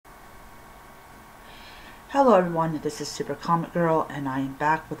Hello everyone, this is Super Comic Girl and I am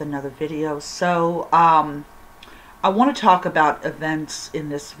back with another video. I want to talk about events in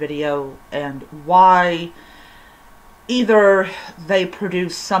this video and why either they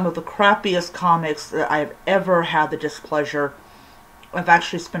produce some of the crappiest comics that I have ever had the displeasure of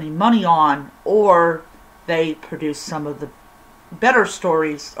actually spending money on, or they produce some of the better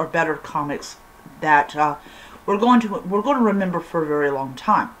stories or better comics that we're going to remember for a very long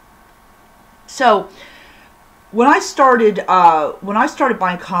time. So when I started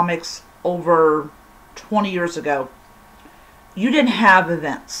buying comics over 20 years ago, you didn't have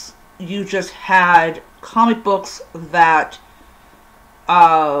events. You just had comic books that,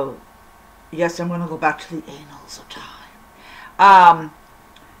 yes, I'm going to go back to the annals of time.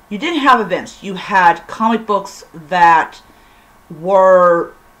 You didn't have events. You had comic books that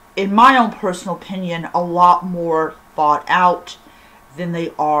were, in my own personal opinion, a lot more thought out than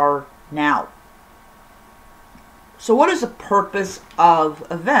they are now. So what is the purpose of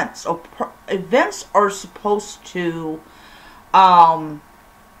events? Events are supposed to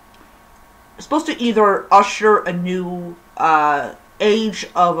either usher a new age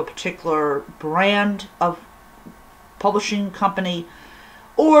of a particular brand of publishing company,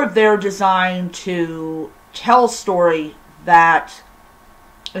 or they're designed to tell a story that,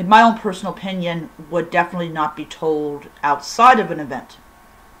 in my own personal opinion, would definitely not be told outside of an event.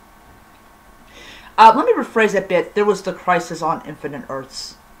 Let me rephrase that bit. There was the Crisis on Infinite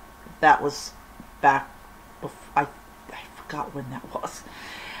Earths. That was back before, I forgot when that was.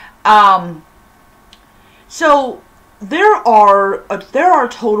 So there are a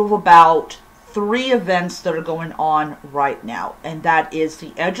total of about 3 events that are going on right now, and that is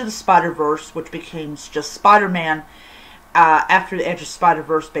the Edge of the Spider-Verse, which became just Spider-Man after the Edge of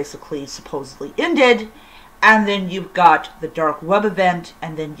Spider-Verse basically supposedly ended. And then you've got the Dark Web event,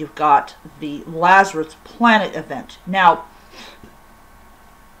 and then you've got the Lazarus Planet event. Now,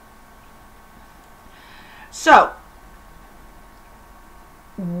 so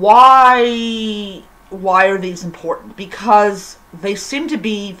why are these important? Because they seem to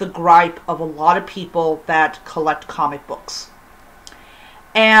be the gripe of a lot of people that collect comic books.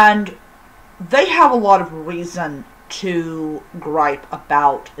 And they have a lot of reason to gripe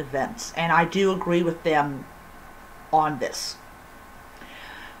about events, and I do agree with them on this.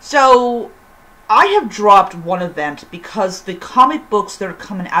 So I have dropped one event because the comic books that are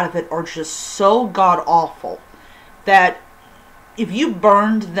coming out of it are just so god-awful that if you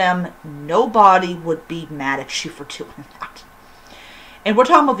burned them, nobody would be mad at you for doing that. And we're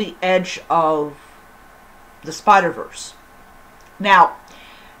talking about the Edge of the Spider-Verse. Now,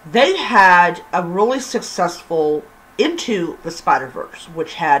 they had a really successful Into the Spider-Verse,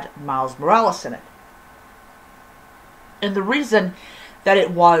 which had Miles Morales in it. And the reason that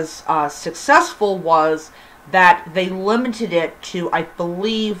it was successful was that they limited it to, I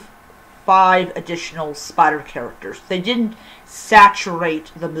believe, 5 additional Spider characters. They didn't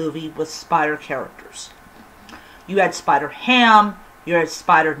saturate the movie with Spider characters. You had Spider-Ham, you had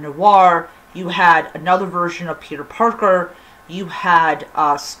Spider-Noir, you had another version of Peter Parker, you had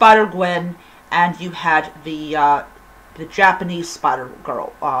Spider-Gwen, and you had the Japanese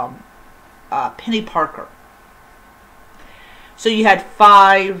Spider-Girl, Penny Parker. So you had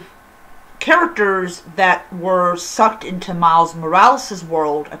 5 characters that were sucked into Miles Morales'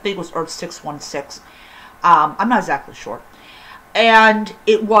 world. I think it was Earth 616. I'm not exactly sure. And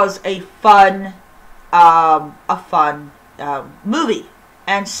it was a fun movie.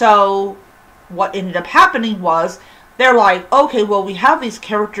 And so what ended up happening was, they're like, okay, well, we have these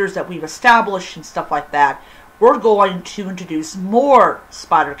characters that we've established and stuff like that. We're going to introduce more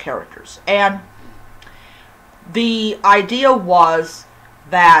Spider characters. And the idea was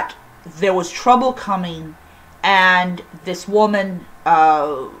that there was trouble coming, and this woman,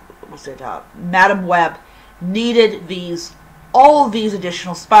 Madam Web, needed all of these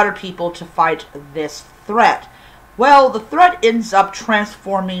additional Spider people to fight this threat. Well, the threat ends up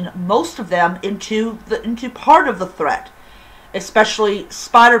transforming most of them into part of the threat, especially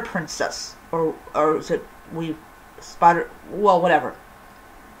Spider Princess, or is it whatever.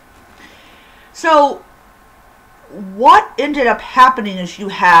 So what ended up happening is you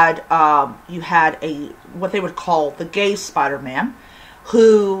had what they would call the gay Spider-Man,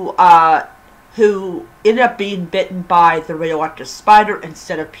 who ended up being bitten by the radioactive spider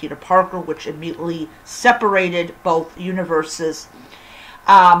instead of Peter Parker, which immediately separated both universes.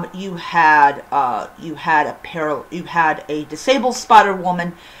 You had a disabled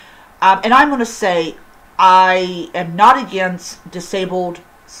Spider-Woman, and I'm going to say I am not against disabled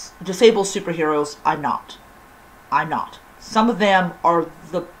superheroes. I'm not. Some of them are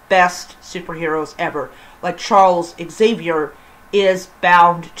the best superheroes ever. Like Charles Xavier is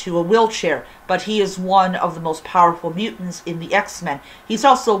bound to a wheelchair, but he is one of the most powerful mutants in the X-Men. He's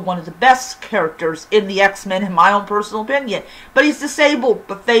also one of the best characters in the X-Men, in my own personal opinion. But he's disabled,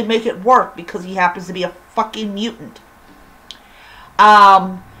 but they make it work because he happens to be a fucking mutant.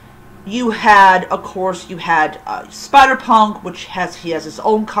 You had, of course, Spider-Punk, which he has his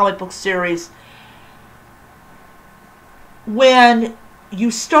own comic book series. When you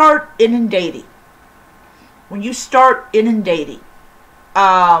start inundating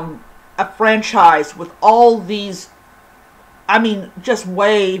a franchise with all these, I mean, just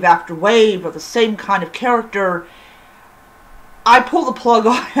wave after wave of the same kind of character, I pull the plug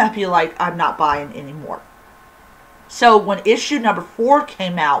on and I be like, I'm not buying anymore. So when issue number 4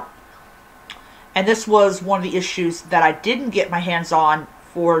 came out, and this was one of the issues that I didn't get my hands on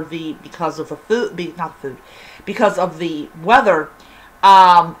because of the weather,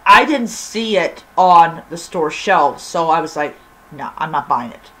 I didn't see it on the store shelves, so I was like, no, I'm not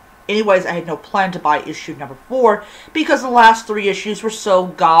buying it. Anyways, I had no plan to buy issue number 4 because the last 3 issues were so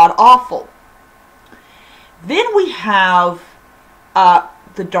god-awful. Then we have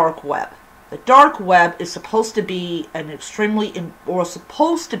the Dark Web. The Dark Web is supposed to be at least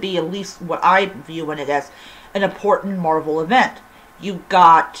what I view it as, an important Marvel event. You've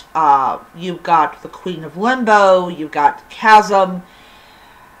got the Queen of Limbo, you've got Chasm.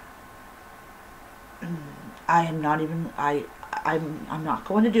 I'm not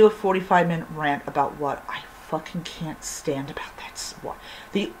going to do a 45-minute rant about what I fucking can't stand about that sport.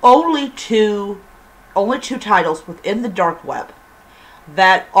 The only two titles within the Dark Web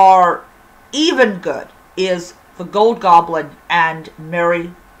that are even good is the Gold Goblin and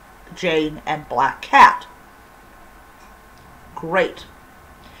Mary Jane and Black Cat. Great.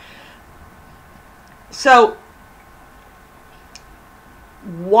 So,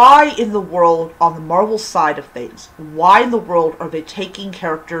 why in the world, on the Marvel side of things, why in the world are they taking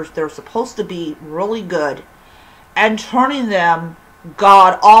characters that are supposed to be really good and turning them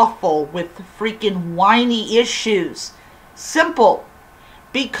god-awful with freaking whiny issues? Simple.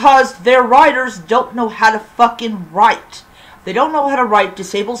 Because their writers don't know how to fucking write. They don't know how to write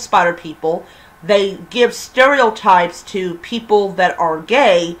disabled spider people. They give stereotypes to people that are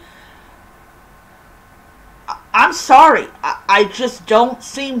gay. I'm sorry. I just don't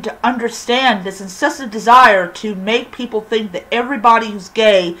seem to understand this incessant desire to make people think that everybody who's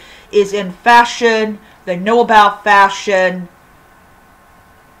gay is in fashion, they know about fashion.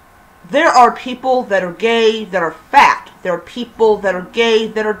 There are people that are gay that are fat. There are people that are gay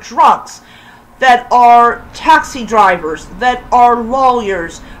that are drunks, that are taxi drivers, that are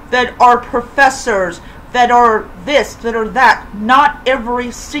lawyers, that are professors, that are this, that are that. Not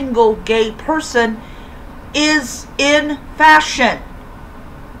every single gay person is in fashion.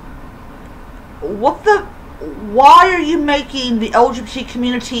 Why are you making the LGBT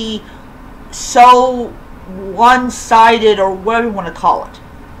community so one-sided, or whatever you want to call it?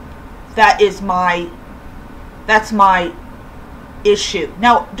 That's my issue.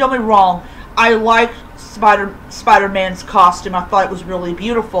 Now, don't get me wrong, I liked Spider-Man's costume. I thought it was really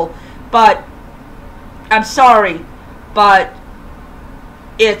beautiful, but I'm sorry, but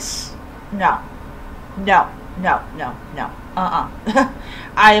it's no.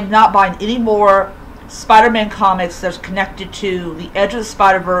 I am not buying any more Spider-Man comics that's connected to the Edge of the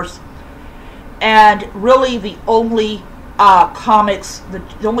Spider-Verse. And really, the only comics,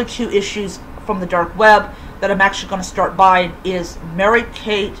 the only 2 issues from the Dark Web that I'm actually going to start buying is Mary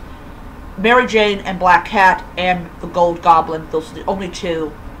Jane and Black Cat and the Gold Goblin. Those are the only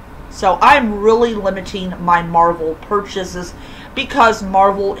 2. So I'm really limiting my Marvel purchases because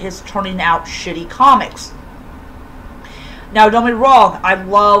Marvel is turning out shitty comics. Now, don't get me wrong, I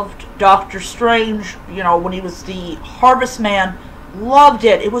loved Doctor Strange, when he was the Harvest Man. Loved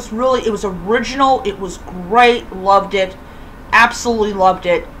it. It was original, it was great, loved it, absolutely loved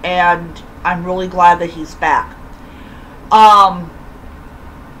it, and I'm really glad that he's back.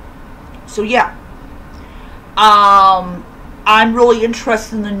 So yeah. I'm really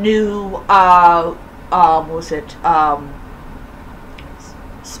interested in the new,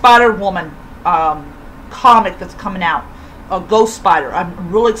 Spider-Woman, comic that's coming out. Ghost Spider.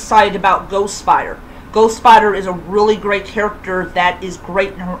 I'm really excited about Ghost Spider. Ghost Spider is a really great character that is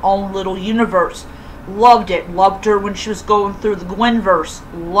great in her own little universe. Loved it. Loved her when she was going through the Gwenverse.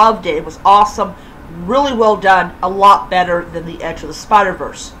 Loved it. It was awesome. Really well done. A lot better than the Edge of the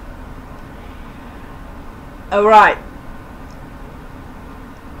Spider-Verse. Alright.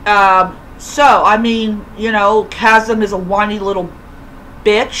 So, I mean, Chasm is a whiny little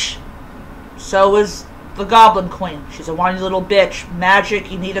bitch. So is the Goblin Queen. She's a whiny little bitch.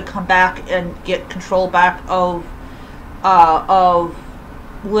 Magik, you need to come back and get control back of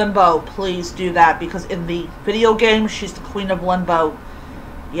Limbo. Please do that, because in the video game, she's the Queen of Limbo.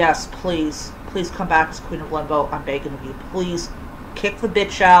 Yes, please. Please come back as Queen of Limbo. I'm begging of you. Please kick the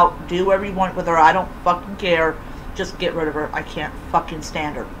bitch out. Do whatever you want with her. I don't fucking care. Just get rid of her. I can't fucking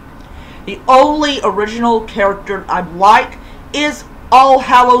stand her. The only original character I like is All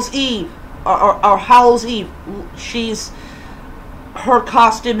Hallows Eve. Or Hallows Eve. Her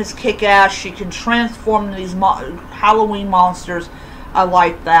costume is kick-ass. She can transform into these Halloween monsters. I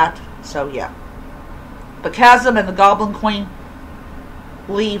like that. So, yeah. But Chasm and the Goblin Queen,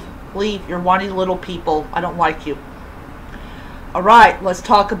 leave. Leave. You're whiny little people. I don't like you. Alright, let's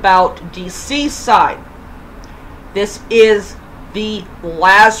talk about DC's side. This is the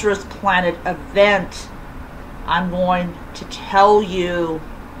Lazarus Planet event. I'm going to tell you.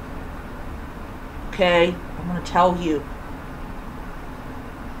 Okay? I'm going to tell you.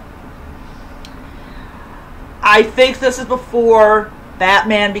 I think this is before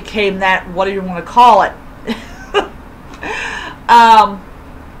Batman became that, what do you want to call it?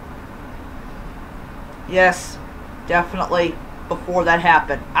 Yes, definitely before that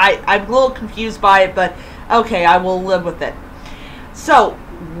happened. I'm a little confused by it, but okay, I will live with it. So,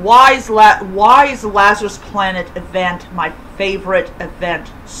 why is the Lazarus Planet event my favorite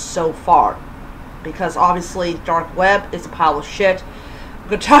event so far? Because obviously Dark Web is a pile of shit. I'm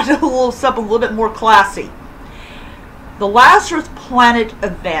going to try to do something a little bit more classy. The Lazarus Planet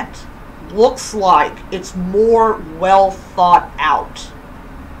event looks like it's more well thought out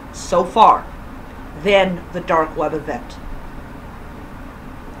so far than the Dark Web event.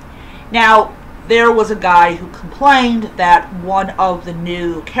 Now, there was a guy who complained that one of the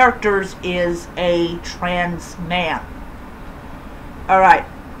new characters is a trans man. Alright,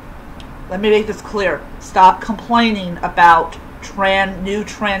 let me make this clear. Stop complaining about new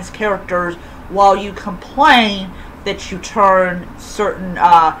trans characters while you complain that you turn certain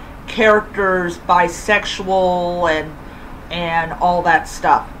characters bisexual and all that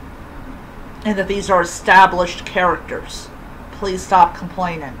stuff. And that these are established characters. Please stop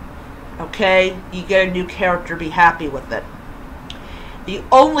complaining. Okay? You get a new character, be happy with it. The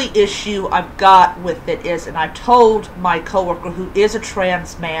only issue I've got with it is, and I told my coworker who is a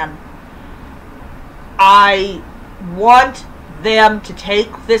trans man, I want them to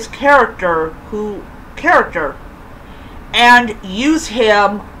take this character and use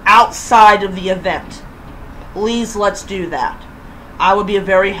him outside of the event. Please, let's do that. I would be a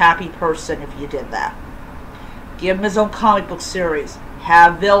very happy person if you did that. Give him his own comic book series.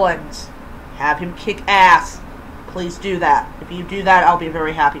 Have villains. Have him kick ass. Please do that. If you do that, I'll be a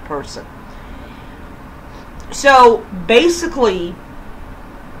very happy person. So, basically,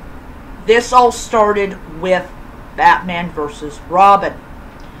 this all started with Batman versus Robin.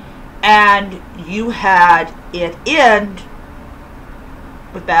 And you had it end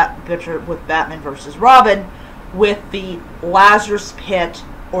with Batman versus Robin with the Lazarus Pit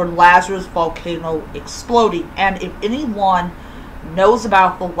or Lazarus Volcano exploding. And if anyone knows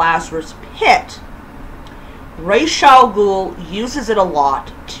about the Lazarus Pit, Ra's al Ghul uses it a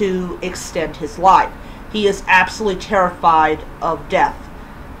lot to extend his life. He is absolutely terrified of death.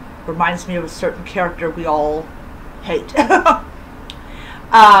 Reminds me of a certain character we all hate.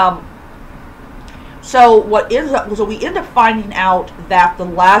 So we end up finding out that the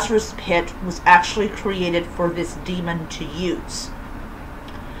Lazarus Pit was actually created for this demon to use.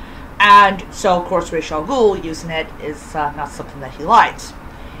 And so, of course, Ra's al Ghul using it is not something that he likes.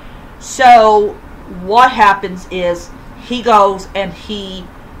 So what happens is he goes and he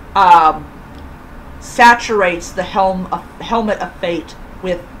saturates the Helmet of Fate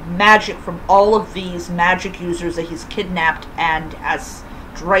with magic from all of these magic users that he's kidnapped and has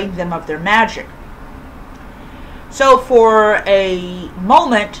drained them of their magic. So for a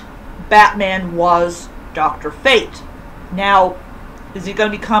moment, Batman was Dr. Fate. Now, is he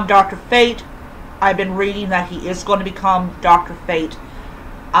going to become Dr. Fate? I've been reading that he is going to become Dr. Fate.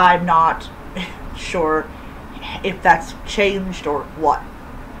 I'm not sure if that's changed or what.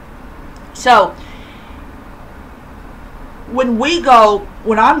 So,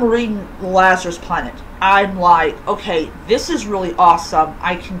 when I'm reading Lazarus Planet, I'm like, okay, this is really awesome.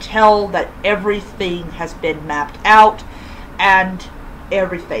 I can tell that everything has been mapped out and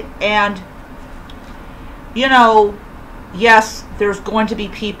everything. And, you know, yes, there's going to be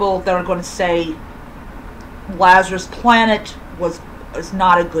people that are going to say Lazarus Planet is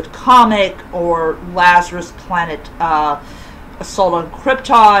not a good comic, or Lazarus Planet Assault on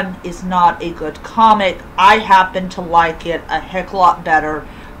Krypton is not a good comic. I happen to like it a heck of a lot better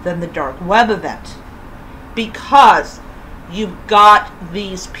than the Dark Web event. because you've got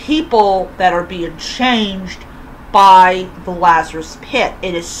these people that are being changed by the Lazarus Pit.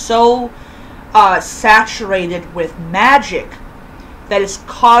 It is so saturated with magic that is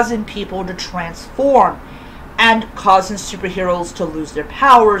causing people to transform and causing superheroes to lose their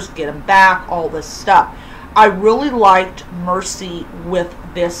powers, get them back, all this stuff. I really liked Mercy with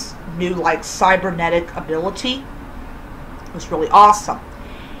this new, like, cybernetic ability. It was really awesome.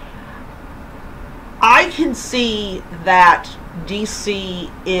 I can see that DC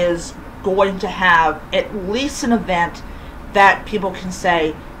is going to have at least an event that people can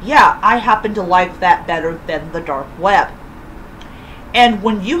say, yeah, I happen to like that better than the Dark Web. And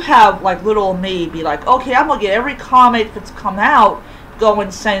when you have, like, little me be like, okay, I'm going to get every comic that's come out, go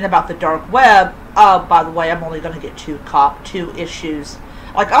insane about the Dark Web. By the way, I'm only going to get two issues.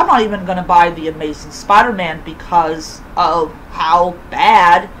 Like, I'm not even going to buy the Amazing Spider-Man because of how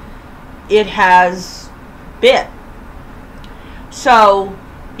bad it has been. So,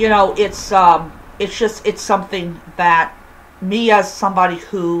 you know, it's something that me, as somebody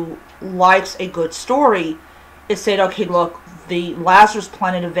who likes a good story, is saying, okay, look, the Lazarus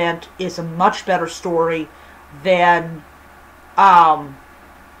Planet event is a much better story than the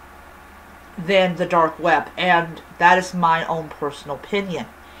Dark Web, and that is my own personal opinion.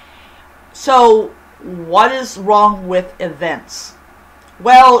 So, what is wrong with events?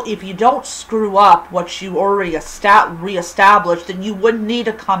 Well, if you don't screw up what you already reestablished, then you wouldn't need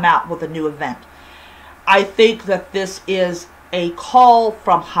to come out with a new event. I think that this is a call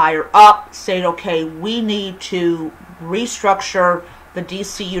from higher up saying, okay, we need to restructure the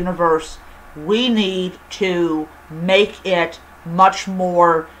DC universe. We need to make it much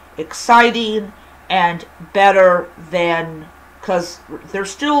more exciting and better than, because they're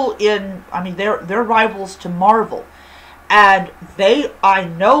still in, I mean, they're rivals to Marvel. And I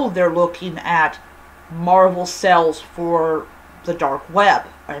know they're looking at Marvel sales for the Dark Web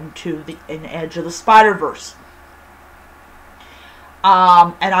and to an Edge of the Spider-Verse.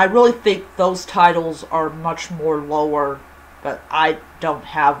 And I really think those titles are much more lower, but I don't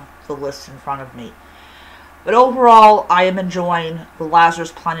have the list in front of me. But overall, I am enjoying the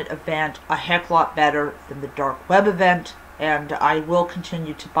Lazarus Planet event a heck lot better than the Dark Web event, and I will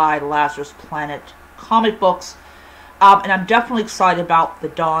continue to buy Lazarus Planet comic books. And I'm definitely excited about the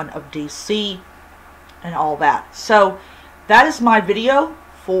dawn of DC and all that. So that is my video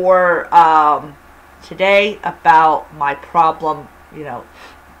for today about my problem, you know,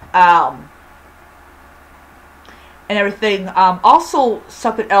 and everything. Also,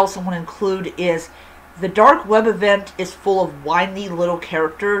 something else I want to include is the Dark Web event is full of whiny little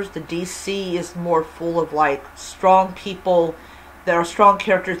characters. The DC is more full of, like, strong people. There are strong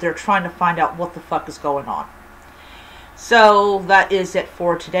characters that are trying to find out what the fuck is going on. So that is it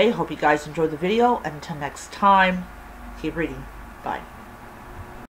for today. Hope you guys enjoyed the video. And until next time, keep reading. Bye.